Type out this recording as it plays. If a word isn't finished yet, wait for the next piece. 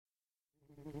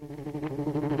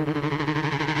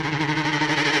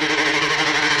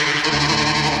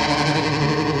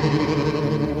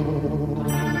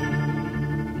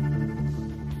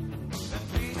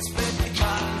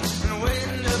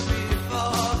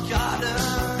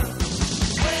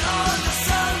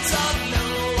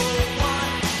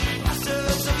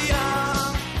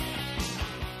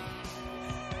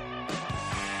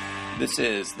This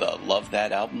is the Love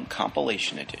That Album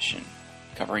Compilation Edition,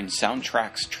 covering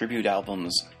soundtracks, tribute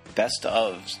albums, best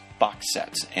ofs, box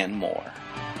sets, and more.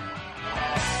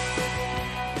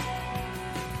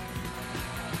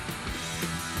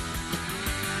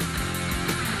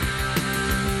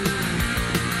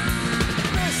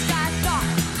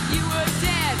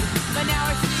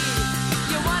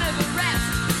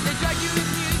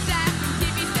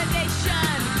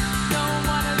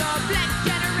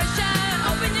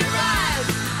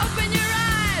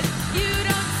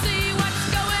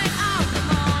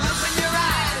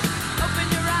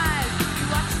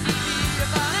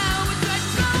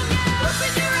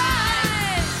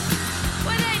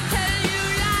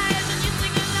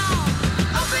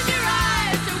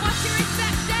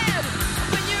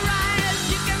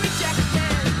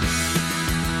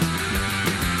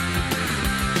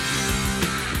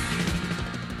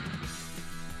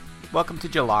 Welcome to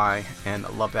July and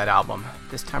Love That Album.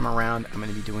 This time around, I'm going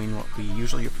to be doing what we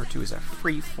usually refer to as a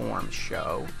free-form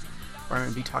show, where I'm going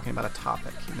to be talking about a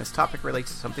topic. And this topic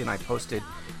relates to something I posted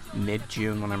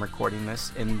mid-June when I'm recording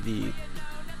this in the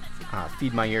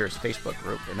Feed My Ears Facebook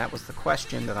group, and that was the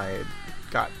question that I had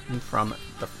gotten from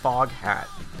the Foghat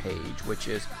page, which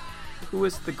is, who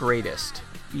is the greatest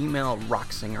female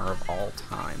rock singer of all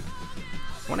time?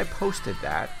 When I posted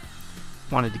that,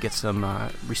 I wanted to get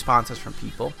some responses from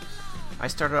people. I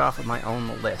started off with my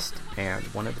own list, and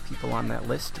one of the people on that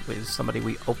list was somebody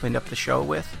we opened up the show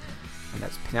with, and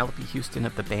that's Penelope Houston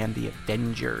of the band The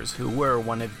Avengers, who were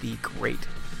one of the great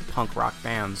punk rock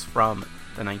bands from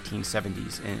the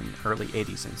 1970s and early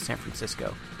 80s in San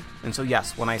Francisco. And so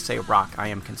yes, when I say rock, I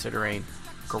am considering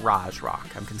garage rock,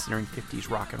 I'm considering 50s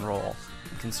rock and roll,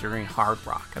 I'm considering hard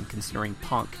rock, I'm considering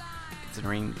punk,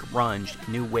 considering grunge,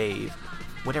 new wave,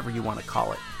 whatever you want to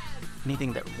call it,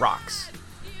 anything that rocks.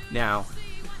 Now,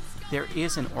 there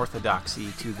is an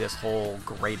orthodoxy to this whole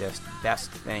greatest, best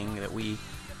thing that we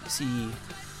see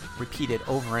repeated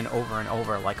over and over and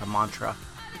over like a mantra,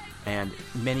 and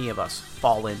many of us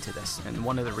fall into this. And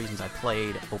one of the reasons I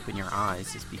played Open Your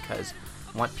Eyes is because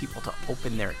I want people to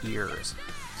open their ears,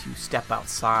 to step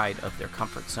outside of their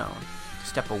comfort zone, to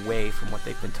step away from what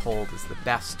they've been told is the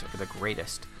best or the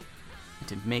greatest, and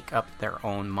to make up their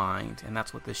own mind. And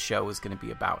that's what this show is going to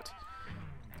be about.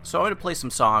 So I'm going to play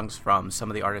some songs from some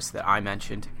of the artists that I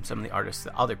mentioned, and some of the artists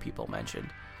that other people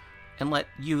mentioned, and let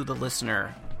you, the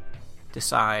listener,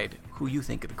 decide who you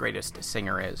think the greatest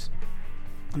singer is.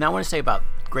 Now I want to say about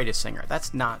greatest singer,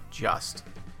 that's not just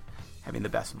having the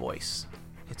best voice.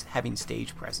 It's having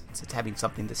stage presence. It's having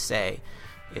something to say.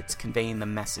 It's conveying the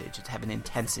message. It's having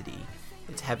intensity.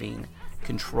 It's having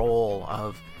control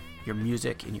of your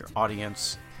music and your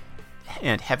audience,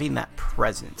 and having that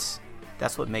presence.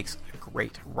 That's what makes a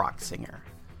great rock singer.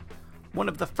 One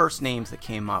of the first names that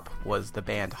came up was the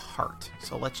band Heart,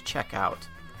 so let's check out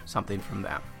something from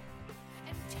them.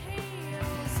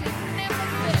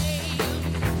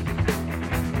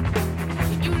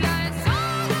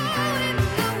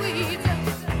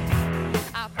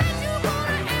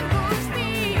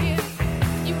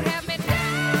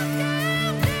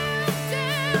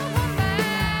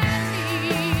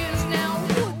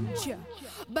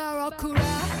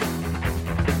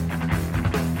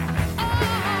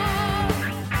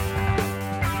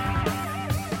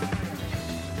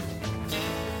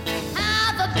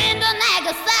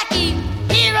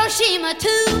 Hiroshima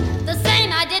too, the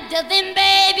same I did to them,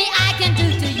 baby, I can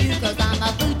do to you, cause I'm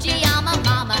a Fujiyama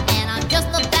mama, and I'm just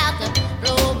about to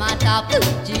blow my top,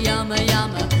 Fujiyama,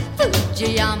 yama,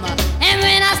 Fujiyama, and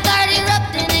when I start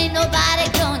erupting, ain't nobody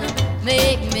gonna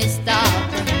make me stop.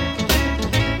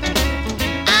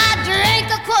 I drink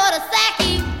a quart of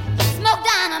sake, smoke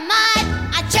dynamite,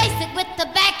 I chase it with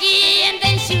tobacco, and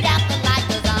then shoot out the light,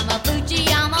 cause I'm a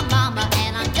Fujiyama mama,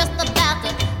 and I'm just about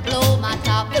to blow my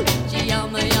top,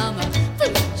 Fujiyama, yama,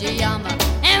 Fujiyama,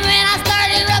 and when I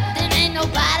start erupting, ain't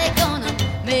nobody gonna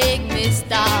make me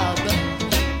stop.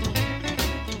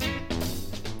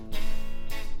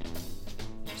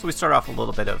 So we start off a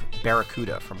little bit of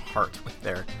Barracuda from Heart with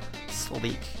their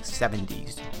sleek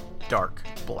 70s, dark,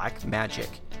 black magic,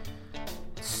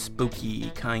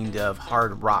 spooky kind of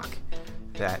hard rock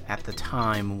that at the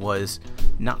time was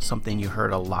not something you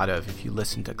heard a lot of. If you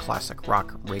listen to classic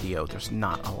rock radio, there's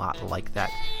not a lot like that.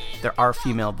 There are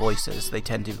female voices. They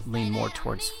tend to lean more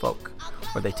towards folk,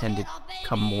 or they tend to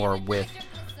come more with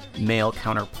male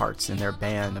counterparts in their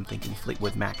band. I'm thinking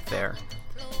Fleetwood Mac there.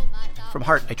 From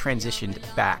Heart, I transitioned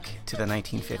back to the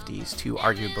 1950s to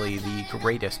arguably the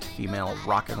greatest female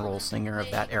rock and roll singer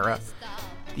of that era,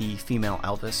 the female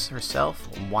Elvis herself,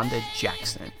 Wanda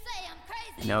Jackson.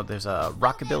 You know, there's a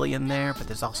rockabilly in there, but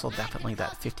there's also definitely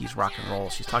that 50s rock and roll.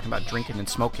 She's talking about drinking and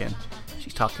smoking.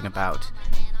 She's talking about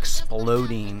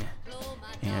exploding.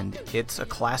 And it's a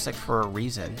classic for a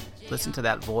reason. Listen to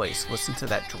that voice. Listen to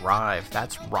that drive.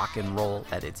 That's rock and roll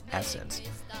at its essence.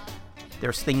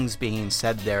 There's things being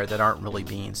said there that aren't really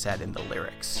being said in the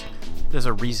lyrics. There's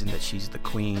a reason that she's the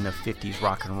queen of 50s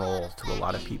rock and roll to a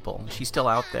lot of people. She's still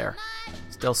out there,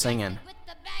 still singing.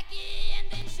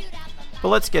 But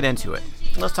let's get into it.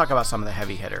 Let's talk about some of the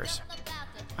heavy hitters.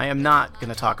 I am not going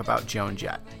to talk about Joan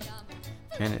Jett.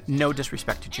 And no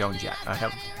disrespect to Joan Jett. I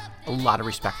have a lot of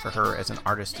respect for her as an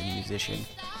artist and musician.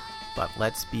 But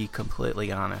let's be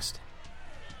completely honest.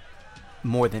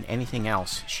 More than anything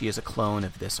else, she is a clone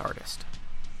of this artist.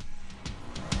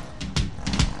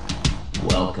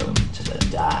 Welcome to the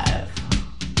dive.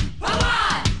 A 1,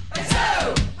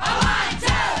 a 2, a 1,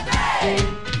 2,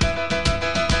 3.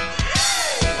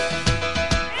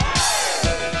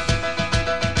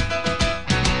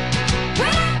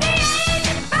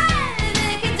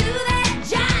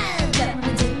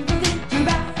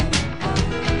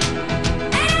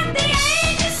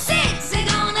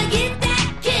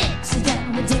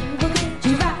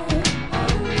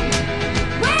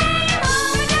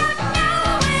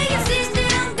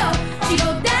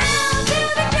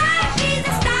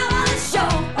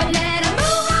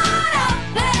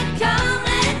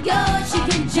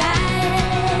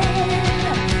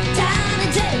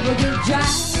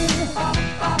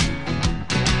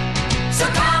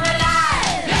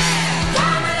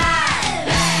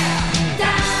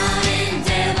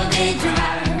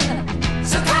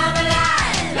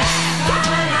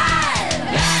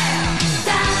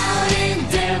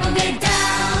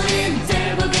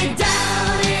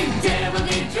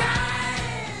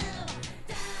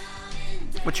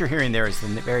 What you're hearing there is the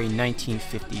very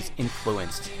 1950s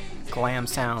influenced glam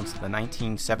sounds of the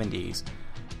 1970s,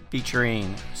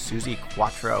 featuring Suzi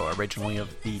Quatro, originally of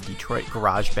the Detroit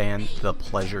garage band The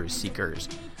Pleasure Seekers.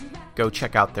 Go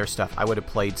check out their stuff. I would have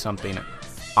played something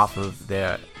off of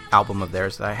the album of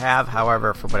theirs that I have,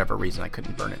 however, for whatever reason I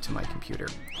couldn't burn it to my computer.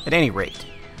 At any rate,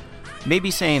 maybe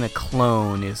saying a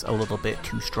clone is a little bit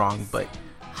too strong, but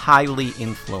highly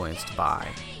influenced by.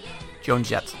 Joan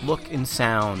Jett's look and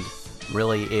sound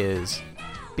really is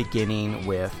beginning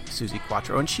with Suzi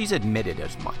Quatro, and she's admitted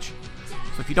as much.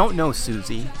 So if you don't know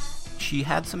Suzi, she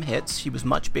had some hits. She was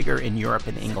much bigger in Europe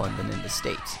and England than in the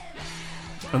States.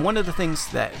 And one of the things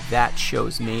that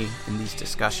shows me in these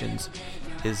discussions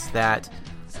is that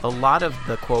a lot of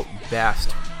the, quote,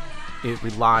 best, it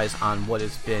relies on what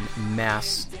has been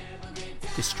mass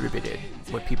distributed,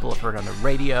 what people have heard on the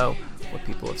radio, what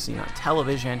people have seen on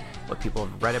television, what people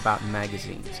have read about in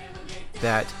magazines.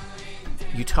 That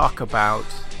you talk about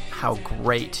how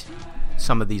great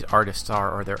some of these artists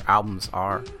are or their albums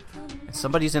are, and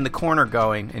somebody's in the corner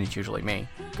going, and it's usually me,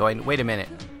 going, wait a minute,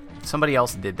 somebody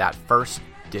else did that first,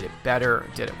 did it better,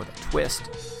 did it with a twist,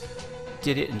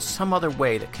 did it in some other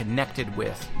way that connected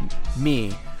with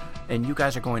me, and you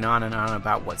guys are going on and on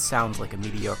about what sounds like a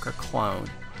mediocre clone.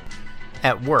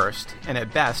 At worst, and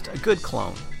at best, a good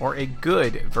clone, or a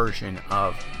good version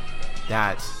of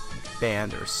that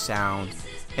band or sound.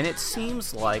 And it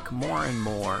seems like more and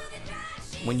more,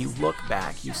 when you look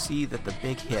back, you see that the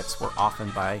big hits were often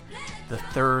by the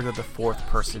third or the fourth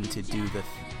person to do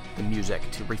the music,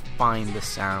 to refine the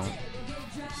sound.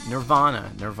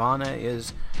 Nirvana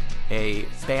is a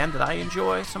band that I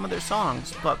enjoy some of their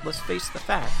songs, but let's face the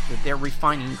fact that they're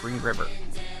refining Green River.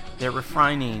 They're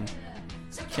refining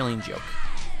Killing Joke.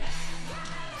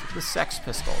 The Sex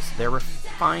Pistols, they're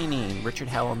refining Richard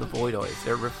Hell and the Voidoids.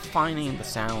 They're refining the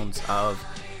sounds of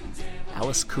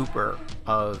Alice Cooper,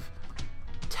 of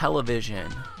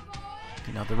Television,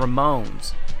 the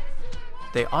Ramones.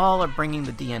 They all are bringing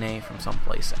the DNA from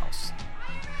someplace else.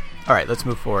 Alright, let's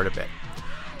move forward a bit.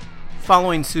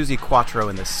 Following Suzi Quatro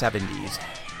in the 70s,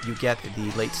 you get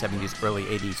the late 70s, early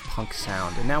 80s punk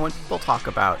sound. And now when people talk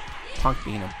about punk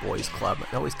being a boys' club,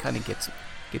 it always kind of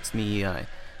gets me,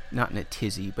 not in a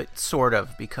tizzy, but sort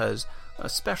of, because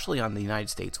especially on the United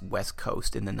States West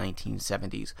Coast in the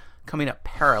 1970s, coming up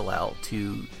parallel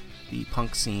to the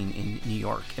punk scene in New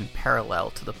York and parallel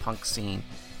to the punk scene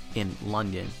in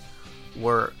London,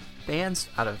 were bands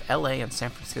out of LA and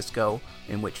San Francisco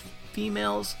in which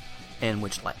females and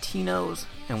which Latinos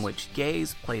and which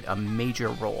gays played a major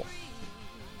role.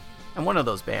 And one of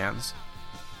those bands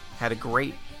had a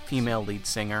great female lead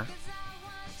singer,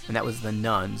 and that was the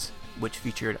Nuns, which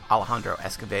featured Alejandro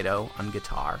Escovedo on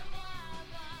guitar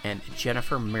and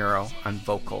Jennifer Miro on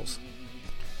vocals.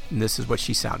 And this is what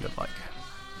she sounded like.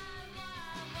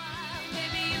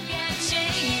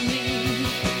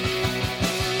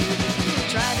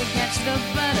 Try watch the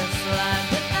butterfly,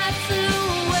 but I flew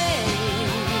away.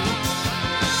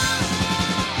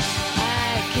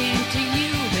 I came to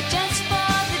you, but just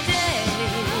for the day.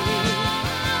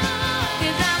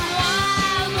 'Cause I'm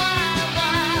wild, wild,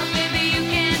 wild, baby, you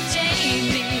can't tame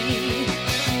me.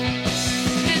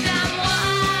 'Cause I'm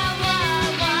wild,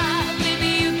 wild, wild,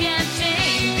 baby, you can't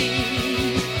tame me.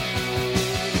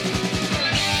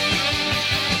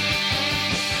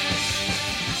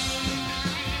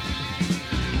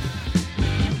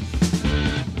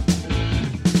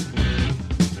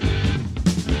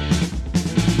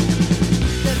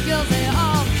 The girls, they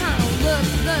all kind of look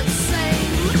the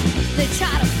same. They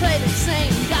try to play the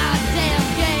same goddamn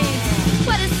games.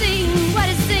 What a scene,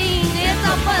 it's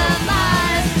all full of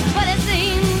lies. What a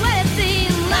scene, lies,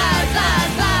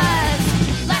 lies, lies.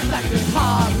 Like I could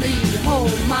hardly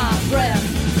hold my breath,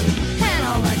 and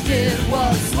all I did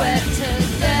was sweat to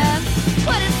death.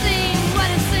 What a scene,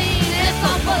 it's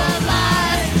all full of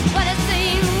lies. What a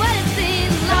scene, lies,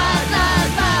 lies,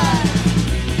 lies.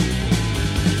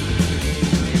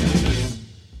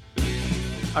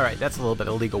 Alright, that's a little bit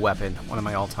of Lethal Weapon, one of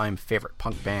my all-time favorite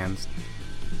punk bands.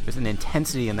 There's an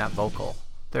intensity in that vocal.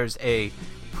 There's a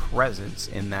presence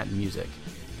in that music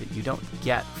that you don't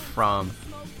get from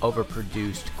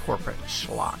overproduced corporate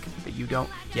schlock, that you don't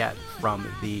get from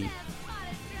the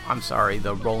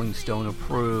Rolling Stone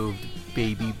approved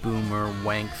baby boomer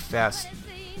wank fest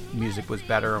music was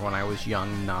better when I was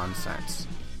young nonsense.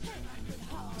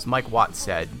 As Mike Watts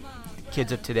said,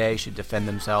 kids of today should defend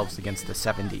themselves against the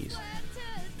 70s.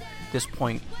 At this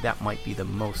point, that might be the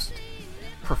most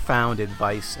profound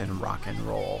advice in rock and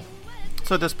roll.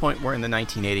 So at this point, we're in the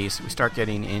 1980s. We start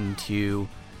getting into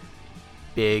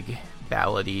big,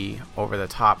 ballady,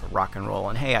 over-the-top rock and roll.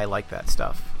 And hey, I like that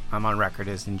stuff. I'm on record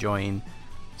as enjoying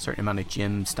a certain amount of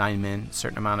Jim Steinman, a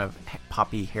certain amount of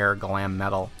poppy hair glam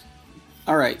metal.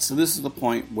 Alright, so this is the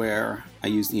point where I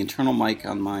use the internal mic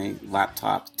on my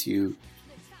laptop to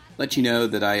let you know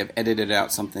that I have edited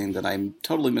out something that I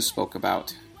totally misspoke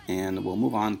about, and we'll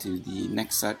move on to the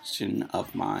next section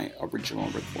of my original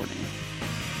recording.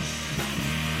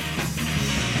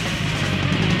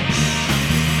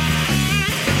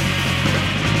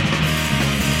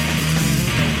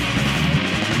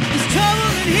 There's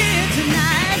trouble in here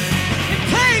tonight, in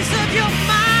place of your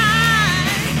mind.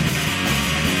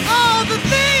 All the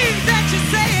things that you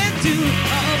say and do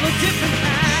are of a different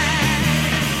kind.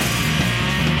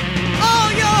 All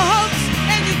your hopes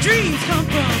and your dreams come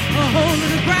from a hole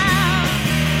in the ground.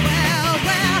 Well,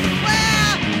 well,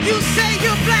 well, you say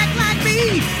you're black like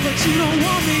me, but you don't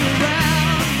want me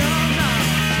around. No, no,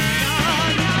 no,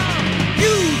 no.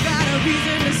 You got a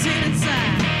reason to sit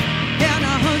inside, and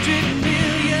 100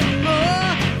 million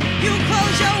more. You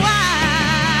close your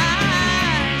eyes,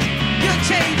 you're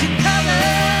changing color,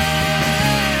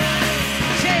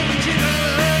 changing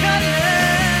color,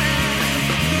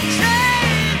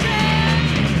 changing.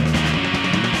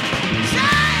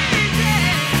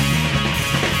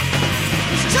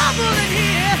 There's trouble in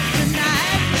here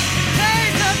tonight,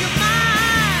 place of your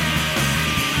mind.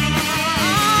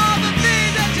 All the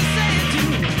things that you say and do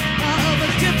are of a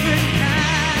different kind.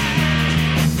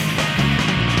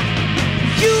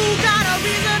 You got a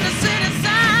reason to sit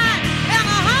inside, and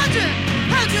 100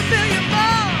 million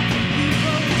more. You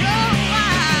close your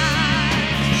eyes,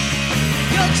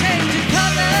 you're changing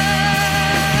color,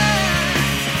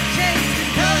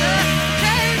 changing color,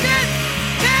 changing,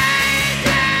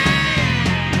 changing.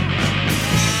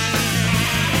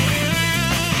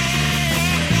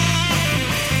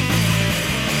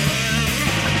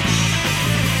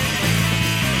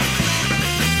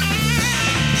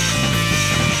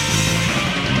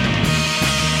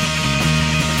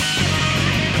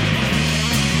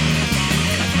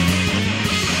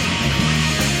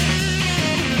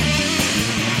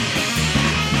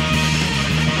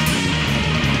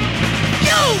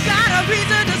 You got a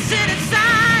reason to sit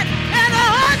inside, and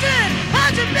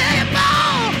 100 million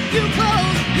more. You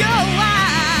close your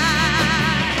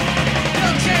eyes,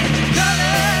 you're changing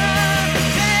color,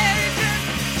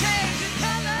 changing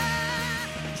color,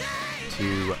 changing.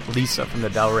 To Lisa from the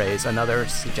Bell Rays, another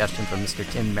suggestion from Mr.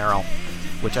 Tim Merrill,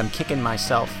 which I'm kicking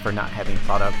myself for not having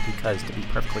thought of because, to be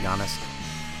perfectly honest,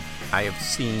 I have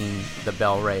seen the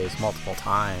Bell Rays multiple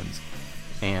times,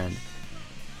 and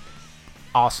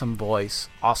awesome voice,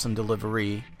 awesome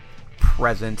delivery,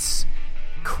 presence,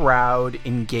 crowd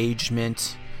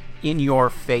engagement,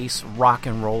 in-your-face rock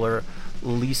and roller.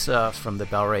 Lisa from the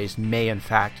Bell Rays may in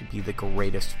fact be the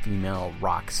greatest female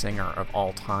rock singer of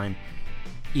all time,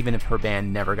 even if her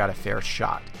band never got a fair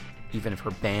shot, even if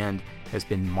her band has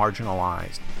been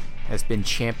marginalized, has been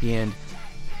championed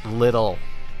little.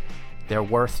 they're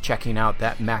worth checking out.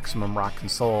 That Maximum Rock and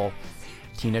Soul,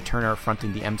 Tina Turner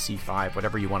fronting the MC5,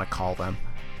 whatever you want to call them.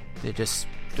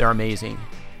 They're amazing.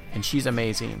 And she's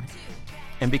amazing.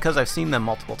 And because I've seen them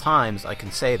multiple times, I can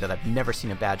say that I've never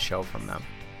seen a bad show from them.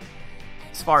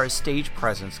 As far as stage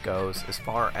presence goes, as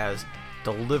far as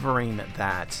delivering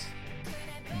that,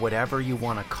 whatever you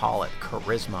want to call it,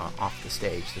 charisma off the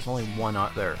stage, there's only one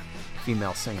other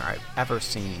female singer I've ever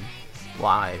seen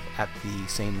live at the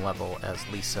same level as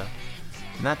Lisa.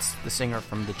 And that's the singer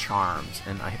from The Charms,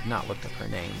 and I have not looked up her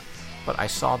name, but I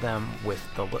saw them with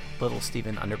the Little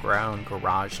Steven Underground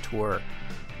Garage Tour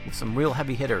with some real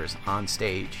heavy hitters on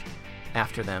stage.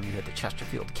 After them, you had the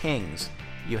Chesterfield Kings,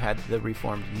 you had the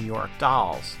reformed New York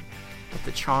Dolls, but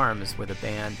The Charms were the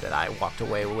band that I walked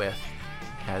away with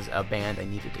as a band I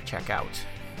needed to check out.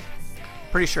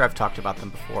 Pretty sure I've talked about them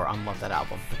before on Love That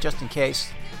Album, but just in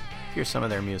case, here's some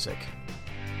of their music.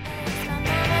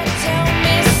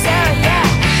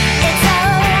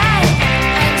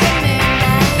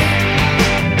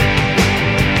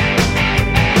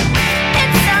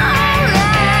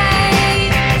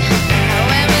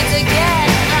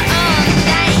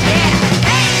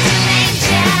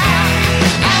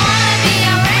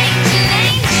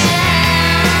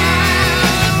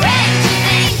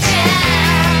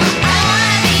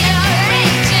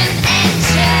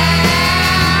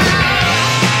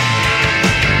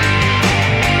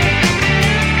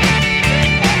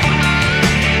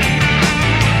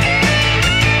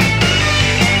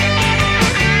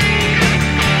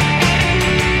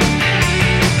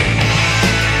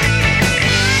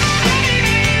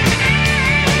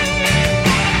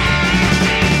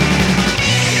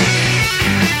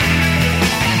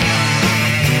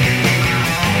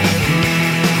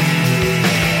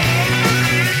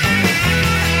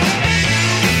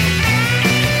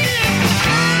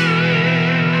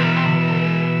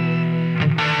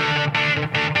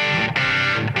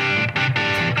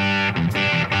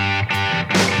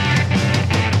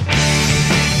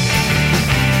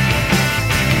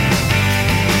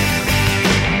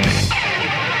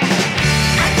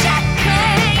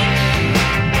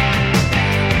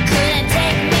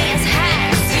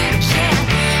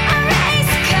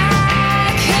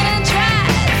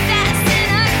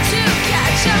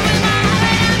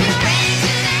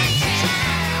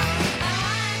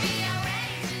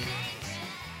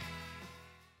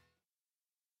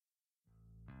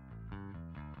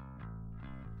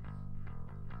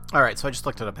 Alright, so I just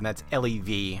looked it up, and that's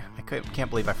L.E.V. I can't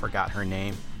believe I forgot her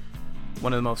name.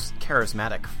 One of the most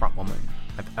charismatic frontwomen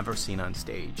I've ever seen on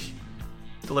stage.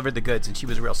 Delivered the goods, and she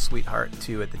was a real sweetheart,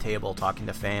 too, at the table, talking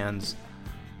to fans.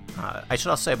 I should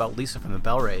also say about Lisa from the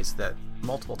Bell Rays that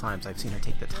multiple times I've seen her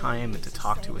take the time to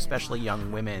talk to, especially young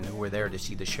women who were there to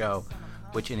see the show,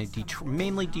 which in a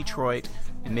mainly Detroit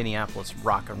and Minneapolis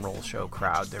rock and roll show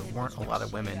crowd, there weren't a lot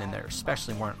of women, and there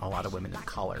especially weren't a lot of women of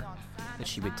color that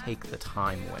she would take the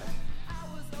time with.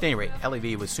 At any rate,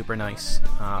 L.E.V. was super nice.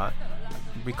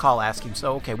 Recall asking,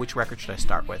 so okay, which record should I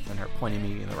start with? And her pointing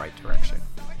me in the right direction.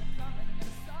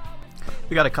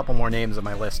 We got a couple more names on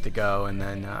my list to go, and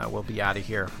then we'll be out of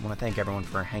here. I want to thank everyone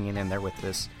for hanging in there with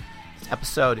this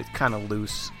episode. It's kind of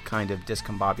loose, kind of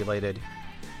discombobulated.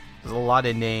 There's a lot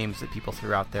of names that people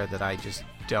threw out there that I just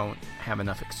don't have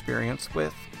enough experience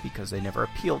with because they never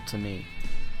appealed to me.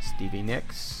 Stevie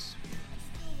Nicks,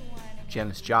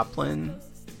 Janis Joplin,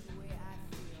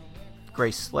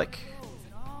 Grace Slick,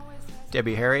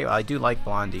 Debbie Harry. Well, I do like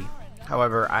Blondie.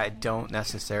 However, I don't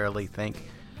necessarily think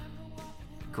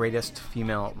greatest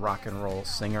female rock and roll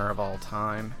singer of all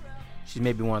time. She's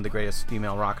maybe one of the greatest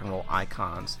female rock and roll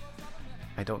icons.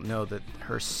 I don't know that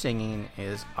her singing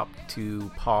is up to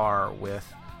par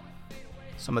with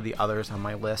some of the others on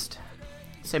my list.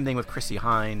 Same thing with Chrissie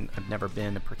Hynde. I've never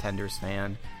been a Pretenders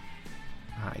fan.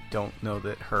 I don't know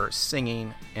that her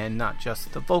singing, and not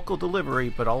just the vocal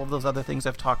delivery, but all of those other things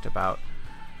I've talked about,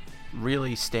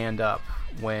 really stand up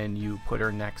when you put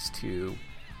her next to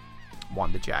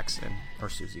Wanda Jackson or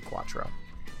Suzi Quatro.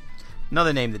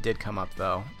 Another name that did come up,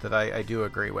 though, that I do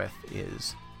agree with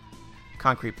is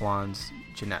Concrete Blonde's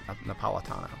Jeanette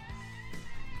Napolitano.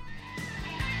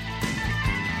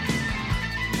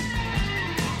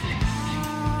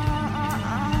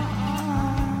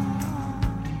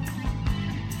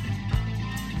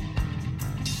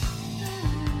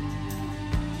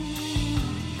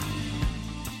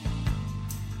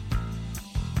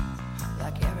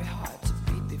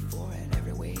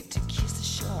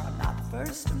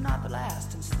 I'm not the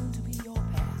last, and soon to be your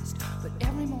past. But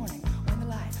every morning when the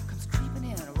light comes creeping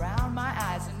in around my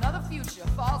eyes, another future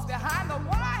falls behind the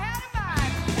one I had in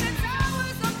mind. And it's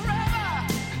always a forever,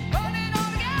 running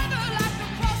all together like the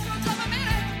crossroads of a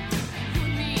minute.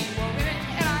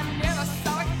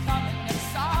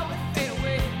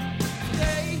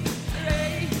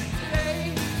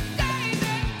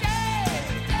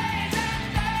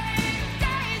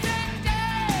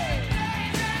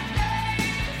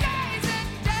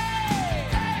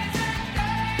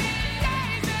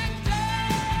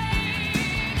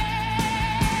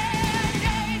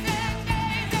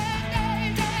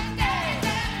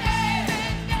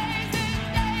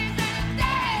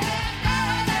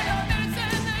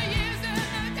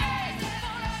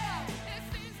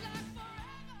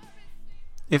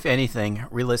 If anything,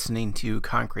 re-listening to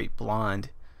Concrete Blonde,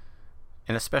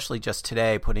 and especially just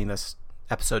today, putting this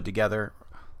episode together,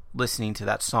 listening to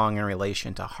that song in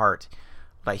relation to Heart,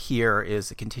 what I hear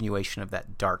is a continuation of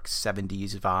that dark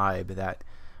 70s vibe, that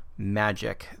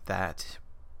magic, that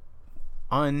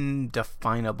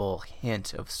undefinable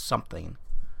hint of something.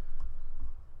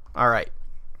 All right.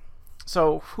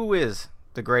 So, who is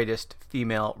the greatest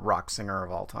female rock singer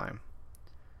of all time?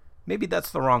 Maybe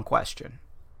that's the wrong question.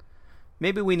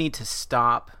 Maybe we need to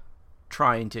stop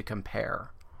trying to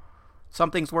compare. Some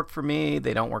things work for me,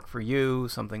 they don't work for you.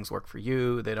 Some things work for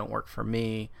you, they don't work for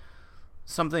me.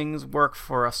 Some things work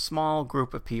for a small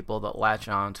group of people that latch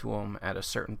on to them at a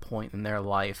certain point in their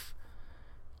life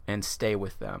and stay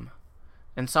with them.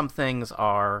 And some things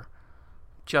are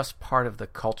just part of the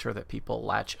culture that people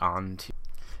latch on to.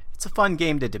 It's a fun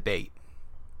game to debate.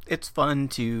 It's fun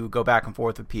to go back and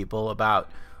forth with people about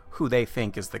who they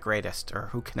think is the greatest or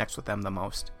who connects with them the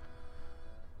most.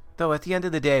 Though at the end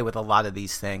of the day, with a lot of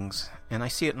these things, and I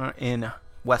see it in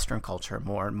Western culture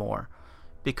more and more,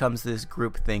 becomes this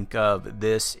groupthink of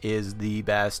this is the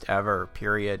best ever,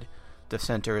 period.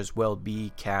 Dissenters will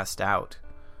be cast out.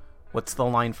 What's the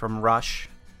line from Rush?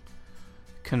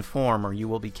 Conform or you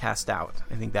will be cast out.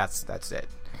 I think that's it.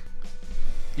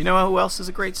 You know who else is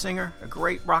a great singer? A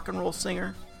great rock and roll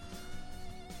singer?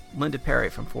 Linda Perry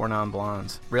from Four Non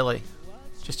Blondes. Really?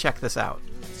 Just check this out.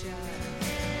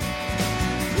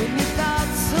 When your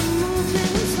thoughts are moving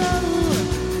slow,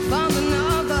 found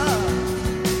another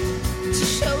to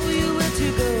show you where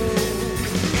to go.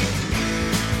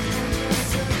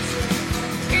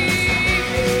 Evening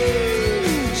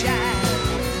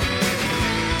child,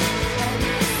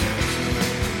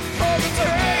 for the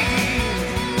train,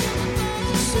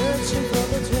 searching for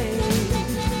the train.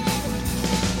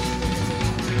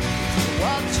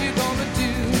 What you gonna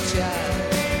do, child?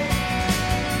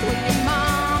 When your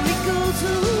mommy goes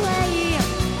away,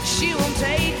 she won't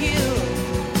take you,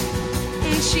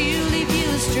 and she'll leave you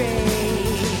astray.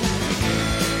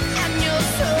 And you're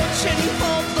searching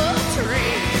for the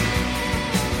train,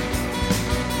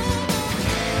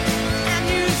 and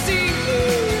you see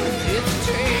it's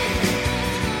a train.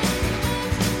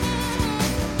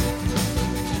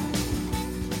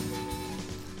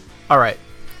 All right,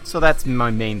 so that's my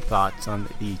main thoughts on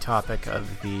the topic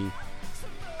of the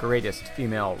greatest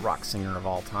female rock singer of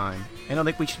all time. I don't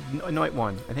think we should anoint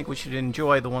one. I think we should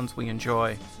enjoy the ones we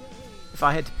enjoy. If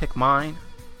I had to pick mine,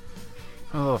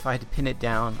 if I had to pin it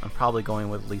down, I'm probably going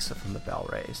with Lisa from the Bell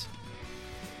Rays.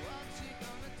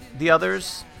 The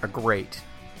others are great,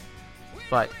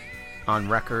 but on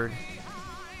record,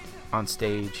 on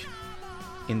stage,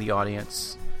 in the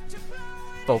audience,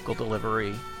 vocal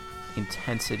delivery,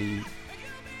 intensity,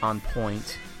 on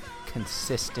point,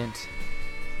 consistent,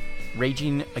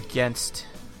 raging against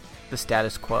the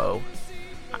status quo.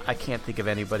 I can't think of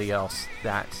anybody else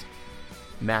that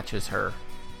matches her.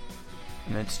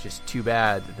 And it's just too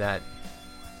bad that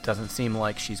doesn't seem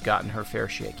like she's gotten her fair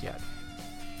shake yet.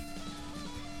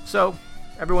 So,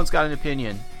 everyone's got an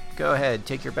opinion. Go ahead,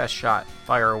 take your best shot,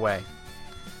 fire away.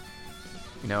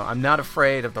 You know, I'm not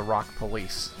afraid of the Rock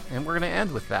Police. And we're going to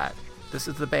end with that. This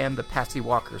is the band, the Patsy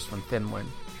Walkers from Finland.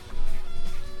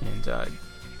 And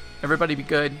everybody be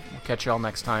good. We'll catch you all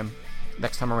next time.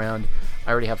 Next time around,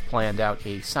 I already have planned out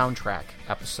a soundtrack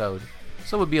episode,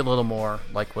 so it would be a little more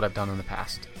like what I've done in the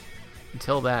past.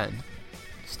 Until then,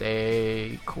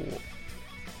 stay cool.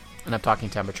 And I'm talking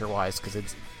temperature-wise because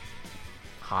it's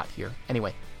hot here.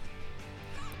 Anyway,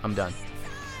 I'm done.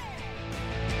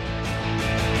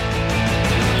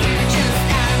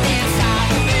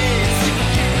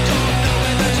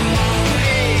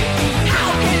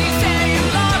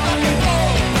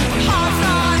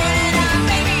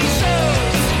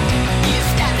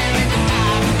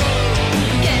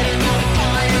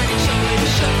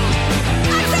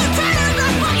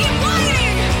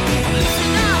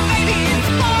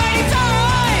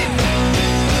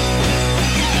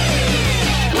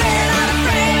 We're not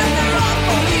afraid of the rock.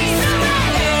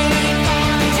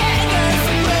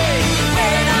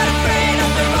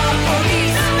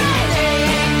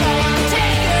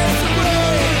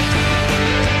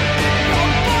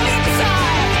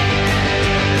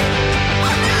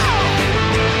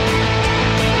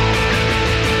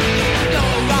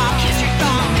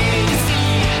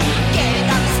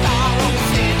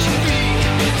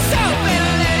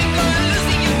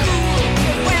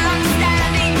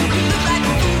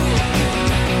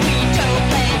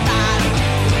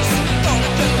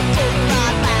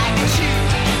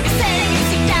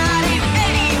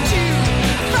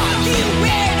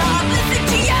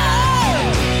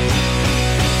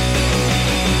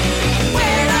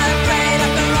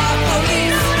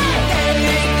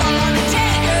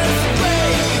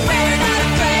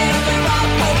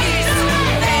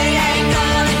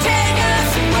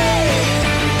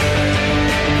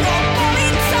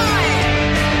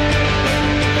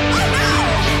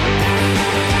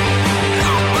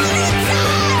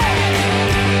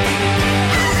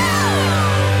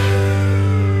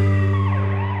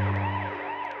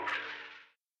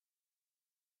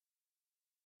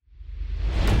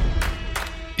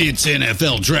 It's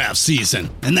NFL draft season,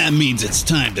 and that means it's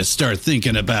time to start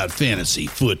thinking about fantasy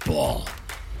football.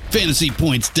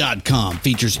 FantasyPoints.com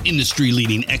features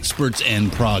industry-leading experts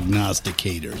and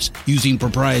prognosticators using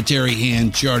proprietary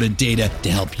hand-charted data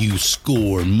to help you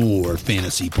score more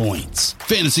fantasy points.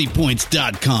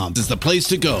 FantasyPoints.com is the place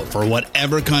to go for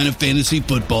whatever kind of fantasy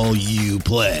football you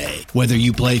play. Whether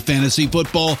you play fantasy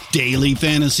football, daily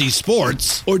fantasy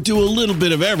sports, or do a little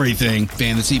bit of everything,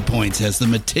 Fantasy Points has the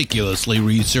meticulously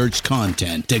researched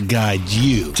content to guide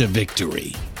you to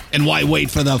victory. And why wait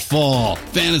for the fall?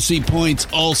 Fantasy Points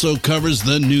also covers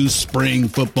the new spring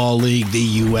football league,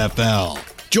 the UFL.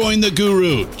 Join the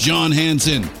guru, John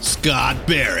Hansen, Scott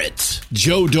Barrett,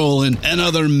 Joe Dolan, and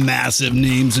other massive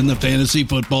names in the fantasy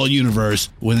football universe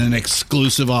with an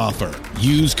exclusive offer.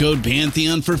 Use code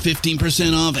Pantheon for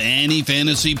 15% off any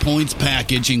Fantasy Points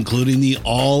package, including the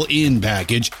all-in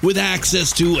package, with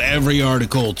access to every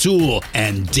article, tool,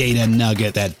 and data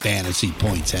nugget that Fantasy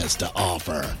Points has to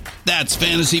offer. That's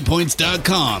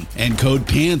FantasyPoints.com and code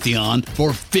Pantheon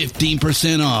for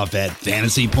 15% off at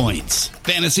Fantasy Points.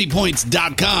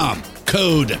 FantasyPoints.com,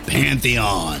 code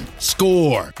Pantheon.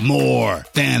 Score more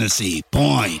fantasy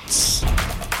points.